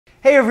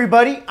Hey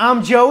everybody,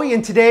 I'm Joey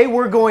and today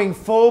we're going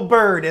full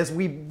bird as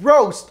we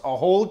roast a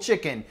whole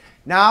chicken.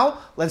 Now,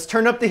 let's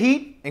turn up the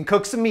heat and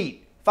cook some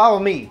meat. Follow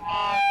me.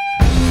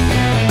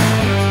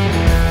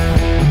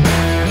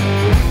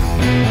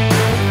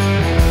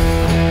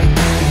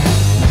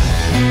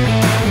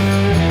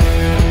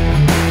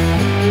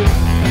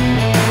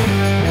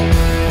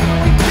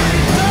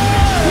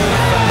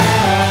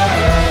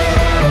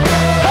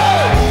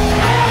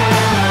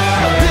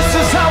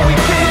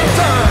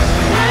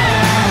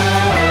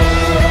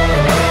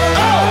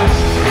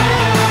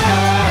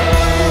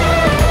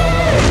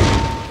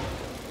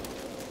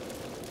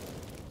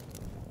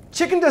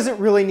 Chicken doesn't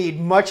really need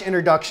much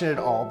introduction at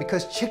all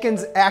because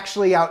chickens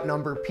actually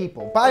outnumber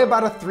people by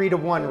about a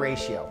 3-to-1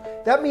 ratio.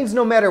 That means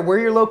no matter where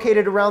you're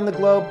located around the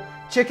globe,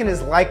 chicken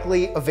is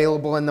likely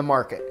available in the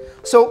market.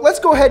 So let's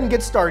go ahead and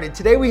get started.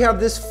 Today we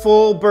have this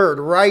full bird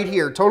right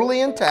here,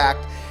 totally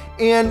intact.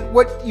 And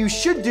what you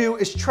should do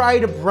is try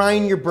to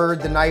brine your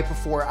bird the night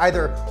before.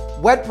 Either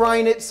wet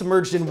brine it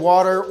submerged in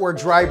water or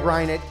dry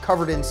brine it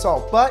covered in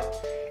salt.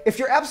 But if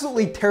you're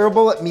absolutely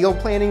terrible at meal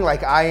planning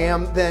like I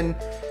am, then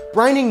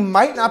brining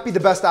might not be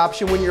the best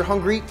option when you're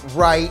hungry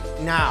right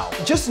now.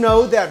 Just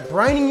know that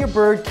brining your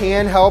bird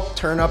can help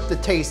turn up the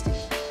tasty.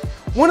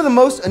 One of the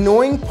most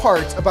annoying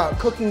parts about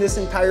cooking this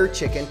entire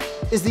chicken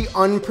is the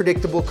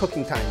unpredictable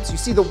cooking times. You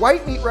see the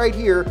white meat right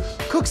here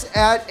cooks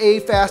at a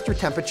faster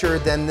temperature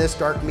than this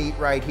dark meat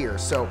right here.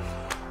 So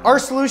our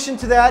solution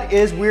to that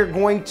is we're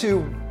going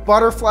to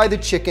butterfly the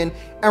chicken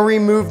and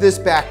remove this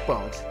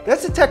backbone.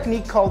 That's a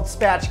technique called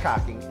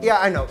spatchcocking. Yeah,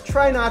 I know,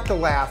 try not to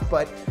laugh,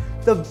 but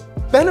the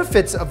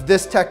benefits of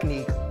this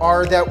technique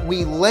are that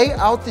we lay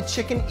out the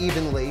chicken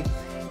evenly,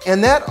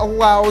 and that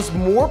allows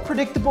more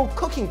predictable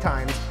cooking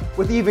times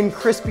with even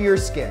crispier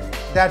skin.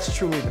 That's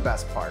truly the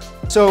best part.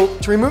 So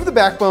to remove the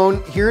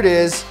backbone, here it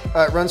is.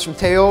 It runs from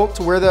tail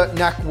to where the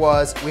neck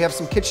was. We have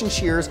some kitchen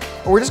shears,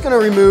 and we're just gonna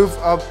remove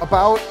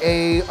about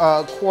a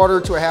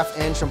 1/4 to a 1/2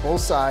 inch on both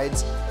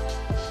sides.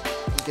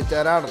 Get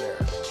that out of there.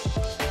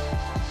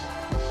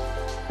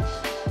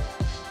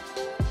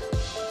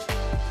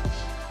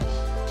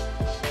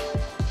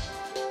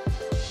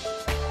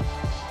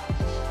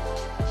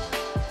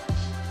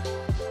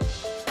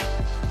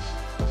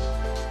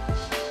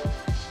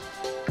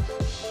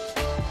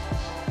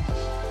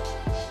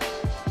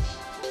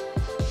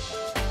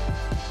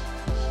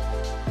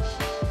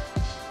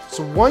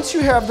 So once you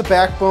have the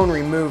backbone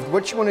removed,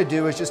 what you want to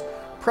do is just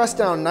press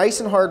down nice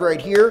and hard right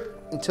here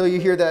until you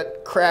hear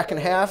that crack in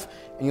half,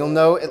 and you'll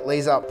know it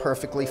lays out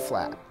perfectly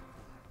flat.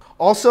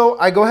 Also,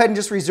 I go ahead and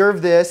just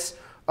reserve this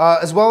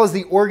as well as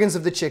the organs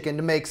of the chicken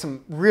to make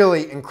some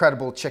really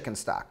incredible chicken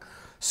stock.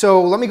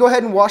 So let me go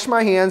ahead and wash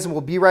my hands and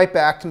we'll be right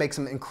back to make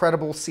some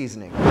incredible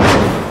seasoning.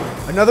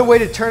 Another way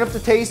to turn up the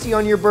tasty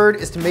on your bird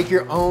is to make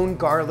your own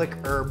garlic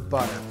herb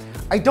butter.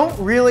 I don't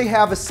really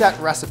have a set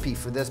recipe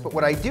for this, but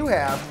what I do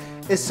have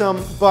is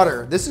some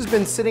butter. This has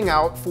been sitting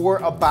out for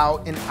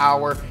about an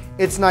hour.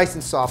 It's nice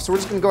and soft, so we're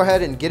just gonna go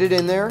ahead and get it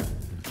in there.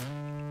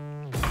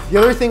 The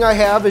other thing I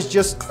have is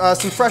just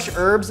some fresh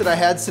herbs that I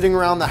had sitting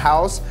around the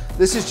house.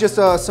 This is just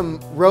some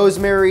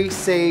rosemary,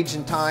 sage,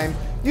 and thyme.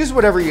 Use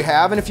whatever you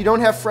have, and if you don't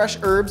have fresh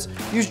herbs,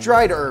 use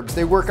dried herbs.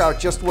 They work out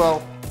just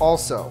well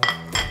also.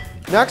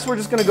 Next, we're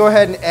just gonna go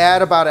ahead and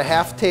add about a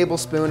 1/2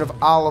 tablespoon of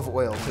olive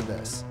oil to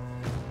this.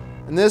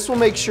 And this will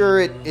make sure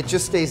it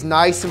just stays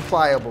nice and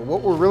pliable.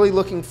 What we're really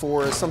looking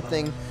for is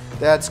something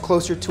that's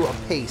closer to a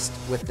paste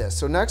with this.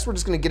 So next we're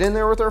just gonna get in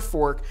there with our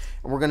fork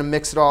and we're gonna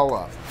mix it all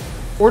up.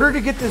 In order to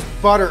get this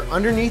butter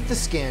underneath the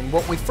skin,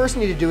 what we first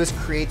need to do is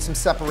create some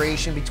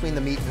separation between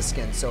the meat and the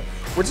skin. So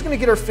we're just gonna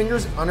get our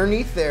fingers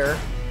underneath there.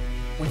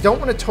 We don't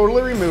wanna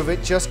totally remove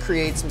it, just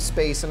create some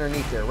space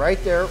underneath there,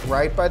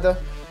 right by the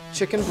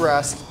chicken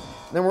breast.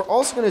 And then we're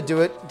also gonna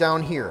do it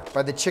down here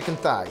by the chicken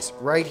thighs,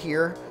 right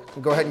here.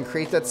 And go ahead and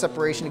create that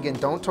separation again.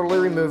 Don't totally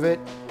remove it.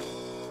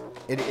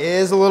 It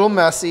is a little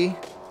messy,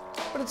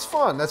 but it's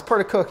fun. That's part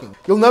of cooking.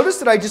 You'll notice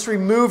that I just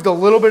removed a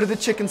little bit of the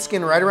chicken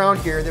skin right around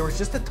here. There was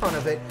just a ton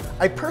of it.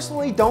 I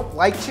personally don't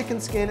like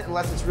chicken skin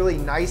unless it's really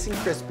nice and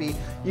crispy.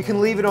 You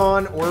can leave it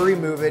on or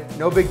remove it.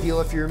 No big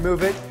deal if you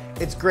remove it.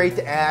 It's great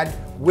to add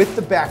with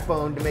the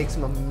backbone to make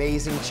some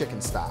amazing chicken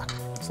stock.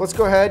 So let's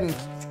go ahead and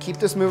keep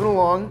this moving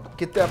along.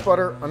 Get that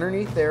butter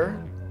underneath there.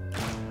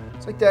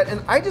 Just like that. And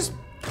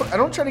I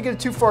don't try to get it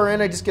too far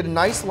in. I just get a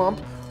nice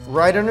lump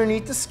right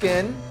underneath the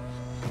skin.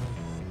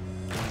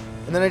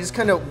 And then I just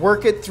kind of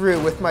work it through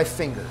with my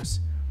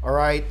fingers. All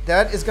right,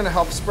 that is gonna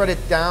help spread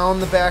it down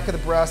the back of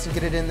the breast and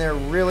get it in there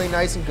really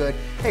nice and good.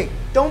 Hey,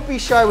 don't be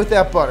shy with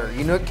that butter.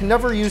 You know, it can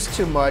never use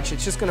too much.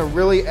 It's just gonna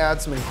really add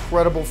some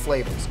incredible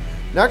flavors.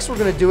 Next, we're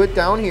gonna do it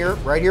down here,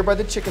 right here by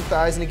the chicken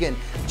thighs. And again,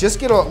 just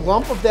get a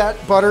lump of that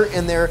butter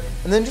in there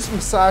and then just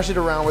massage it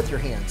around with your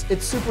hands.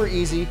 It's super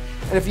easy.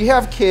 And if you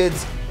have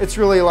kids, it's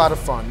really a lot of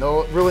fun.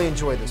 They'll really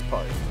enjoy this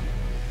part.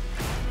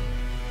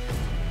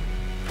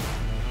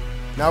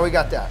 Now we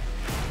got that.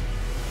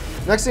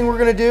 Next thing we're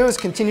gonna do is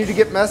continue to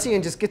get messy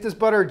and just get this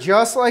butter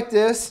just like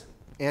this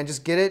and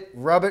just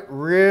rub it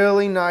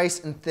really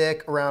nice and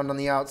thick around on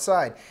the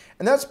outside.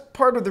 And that's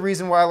part of the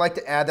reason why I like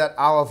to add that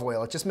olive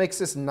oil. It just makes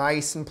this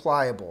nice and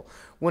pliable.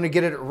 Want to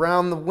get it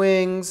around the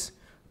wings.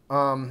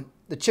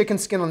 The chicken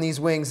skin on these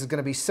wings is going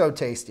to be so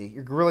tasty.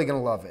 You're really going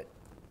to love it.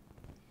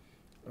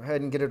 Go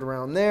ahead and get it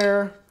around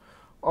there,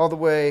 all the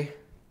way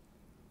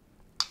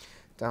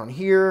down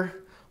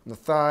here on the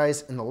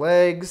thighs and the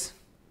legs.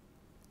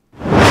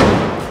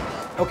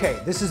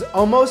 Okay, this is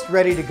almost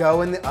ready to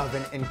go in the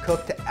oven and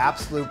cook to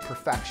absolute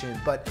perfection,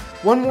 but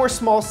one more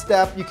small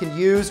step you can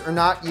use or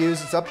not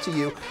use, it's up to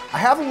you. I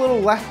have a little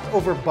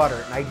leftover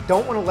butter and I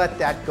don't want to let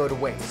that go to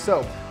waste.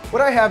 So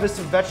what I have is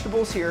some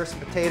vegetables here, some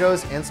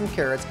potatoes and some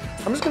carrots.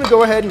 I'm just going to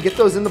go ahead and get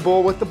those in the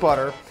bowl with the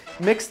butter,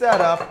 mix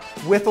that up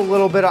with a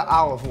little bit of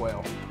olive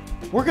oil.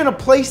 We're going to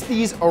place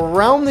these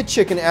around the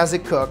chicken as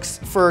it cooks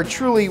for a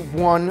truly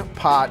one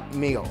pot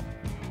meal.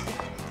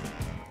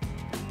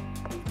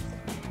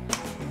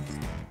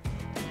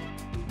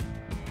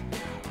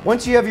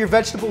 Once you have your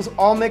vegetables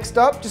all mixed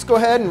up, just go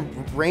ahead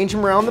and range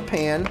them around the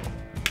pan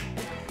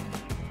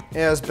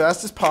as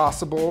best as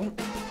possible.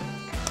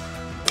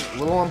 A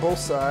little on both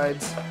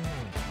sides,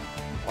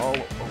 all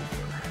over.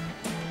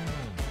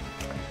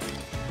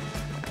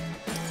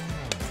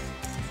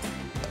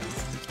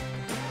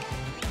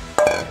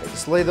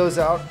 Just lay those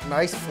out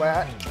nice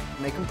flat,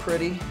 make them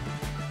pretty,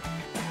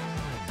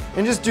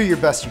 and just do your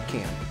best you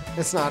can.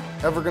 It's not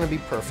ever going to be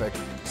perfect.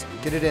 Just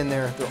get it in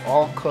there. They'll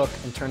all cook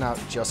and turn out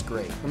just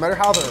great, no matter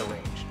how they're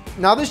arranged.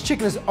 Now this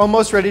chicken is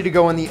almost ready to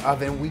go in the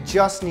oven. We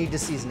just need to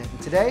season it.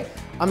 And today,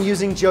 I'm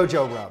using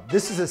JoJo rub.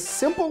 This is a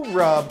simple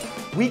rub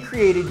we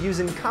created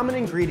using common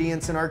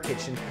ingredients in our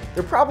kitchen.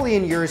 They're probably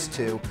in yours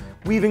too.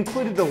 We've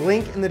included the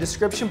link in the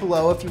description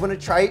below if you want to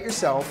try it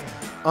yourself.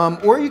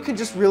 Or you can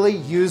just really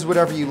use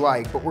whatever you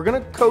like. But we're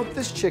going to coat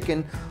this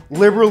chicken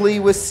liberally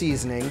with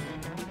seasoning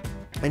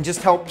and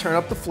just help turn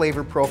up the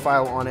flavor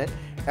profile on it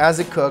as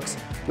it cooks.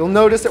 You'll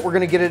notice that we're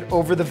going to get it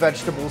over the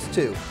vegetables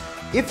too.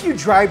 If you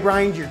dry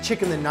brined your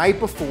chicken the night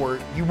before,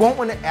 you won't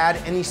want to add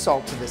any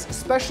salt to this,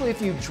 especially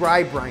if you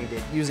dry brined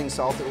it using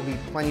salt. It will be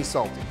plenty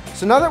salty.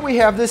 So now that we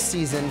have this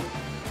seasoned,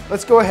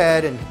 let's go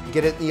ahead and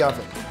get it in the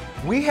oven.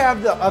 We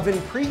have the oven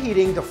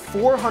preheating to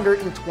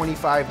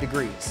 425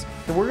 degrees.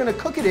 And we're going to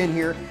cook it in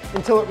here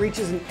until it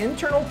reaches an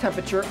internal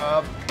temperature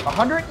of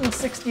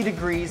 160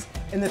 degrees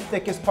in the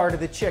thickest part of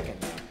the chicken.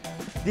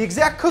 The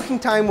exact cooking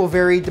time will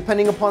vary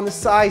depending upon the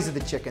size of the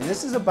chicken.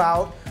 This is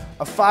about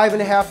a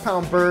 5.5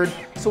 pound bird,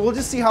 so we'll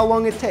just see how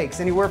long it takes,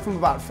 anywhere from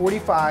about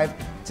 45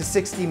 to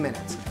 60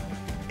 minutes.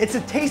 It's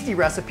a tasty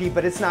recipe,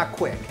 but it's not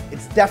quick.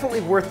 It's definitely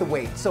worth the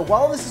wait. So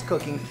while this is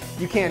cooking,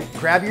 you can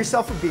grab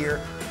yourself a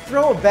beer,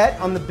 throw a bet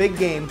on the big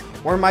game,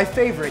 or my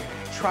favorite,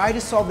 try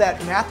to solve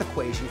that math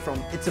equation from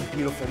It's a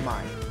Beautiful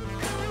Mind.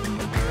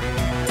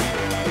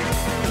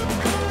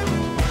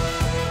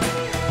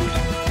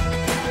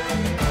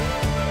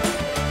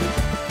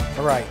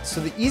 All right, so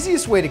the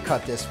easiest way to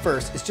cut this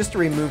first is just to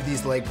remove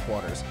these leg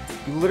quarters.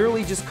 You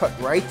literally just cut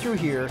right through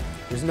here.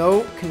 There's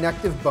no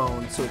connective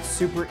bone, so it's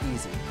super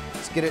easy.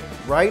 Just get it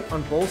right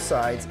on both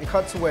sides. It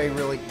cuts away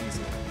really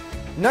easily.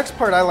 The next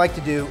part I like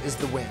to do is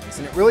the wings,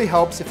 and it really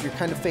helps if you're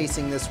kind of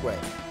facing this way.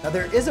 Now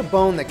there is a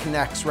bone that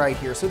connects right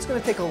here, so it's going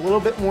to take a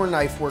little bit more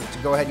knife work to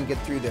go ahead and get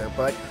through there,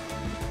 but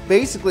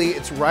basically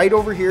it's right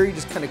over here. You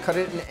just kind of cut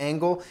it at an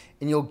angle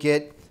and you'll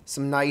get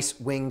some nice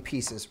wing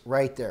pieces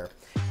right there.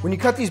 When you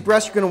cut these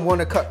breasts, you're going to want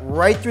to cut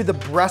right through the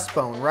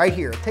breastbone right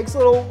here. It takes a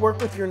little work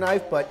with your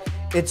knife, but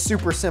it's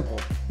super simple.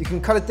 You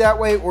can cut it that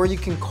way, or you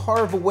can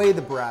carve away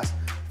the breast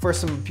for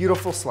some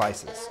beautiful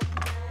slices.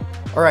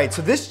 All right,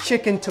 so this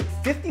chicken took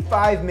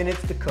 55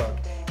 minutes to cook,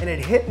 and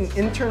it hit an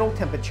internal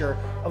temperature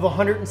of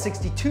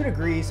 162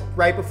 degrees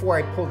right before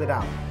I pulled it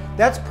out.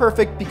 That's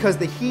perfect because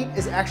the heat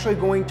is actually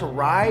going to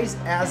rise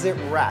as it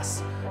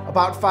rests,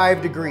 about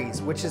 5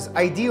 degrees, which is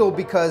ideal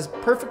because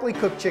perfectly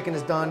cooked chicken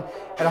is done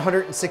at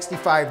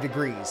 165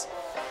 degrees.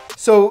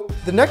 So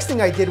the next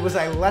thing I did was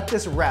I let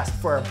this rest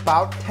for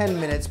about 10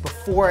 minutes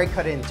before I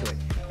cut into it.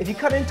 If you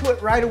cut into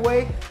it right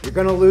away, you're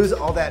gonna lose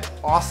all that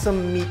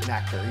awesome meat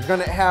nectar. You're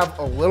gonna have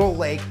a little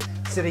lake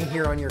sitting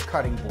here on your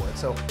cutting board.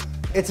 So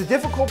it's a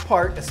difficult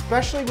part,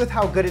 especially with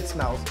how good it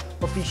smells,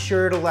 but be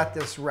sure to let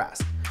this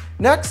rest.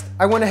 Next,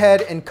 I went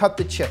ahead and cut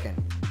the chicken.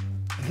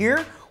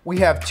 Here we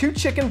have 2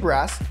 chicken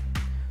breasts,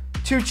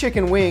 2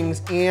 chicken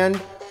wings, and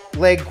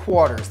leg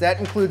quarters. That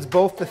includes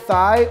both the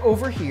thigh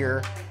over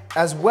here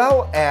as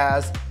well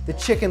as the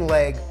chicken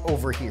leg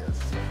over here.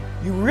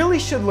 You really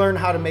should learn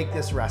how to make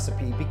this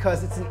recipe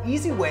because it's an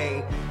easy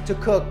way to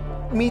cook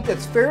meat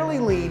that's fairly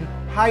lean,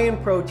 high in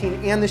protein,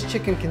 and this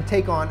chicken can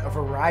take on a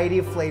variety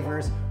of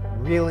flavors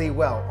really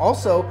well.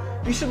 Also,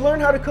 you should learn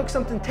how to cook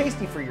something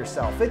tasty for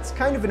yourself. It's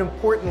kind of an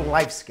important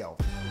life skill.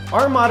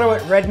 Our motto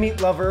at Red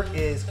Meat Lover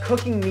is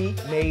cooking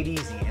meat made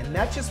easy, and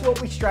that's just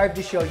what we strive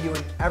to show you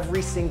in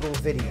every single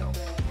video.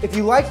 If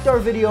you liked our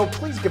video,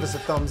 please give us a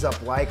thumbs up,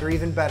 like, or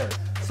even better,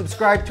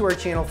 subscribe to our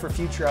channel for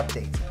future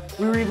updates.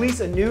 We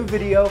release a new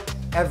video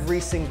every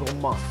single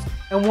month.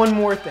 And one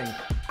more thing,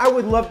 I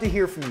would love to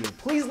hear from you.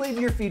 Please leave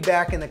your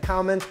feedback in the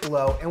comments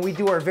below, and we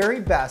do our very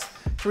best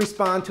to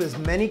respond to as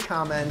many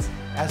comments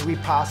as we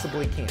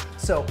possibly can.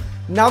 So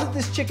now that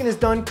this chicken is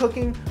done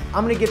cooking,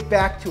 I'm gonna get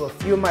back to a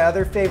few of my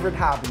other favorite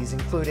hobbies,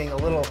 including a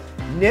little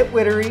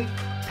nitwittery,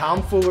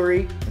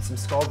 tomfoolery, and some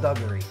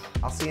skullduggery.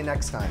 I'll see you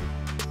next time.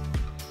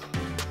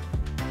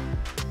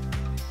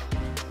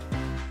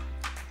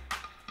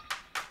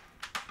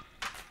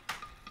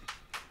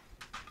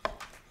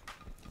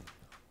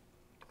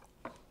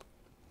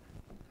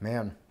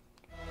 Man,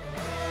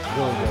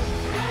 really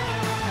good.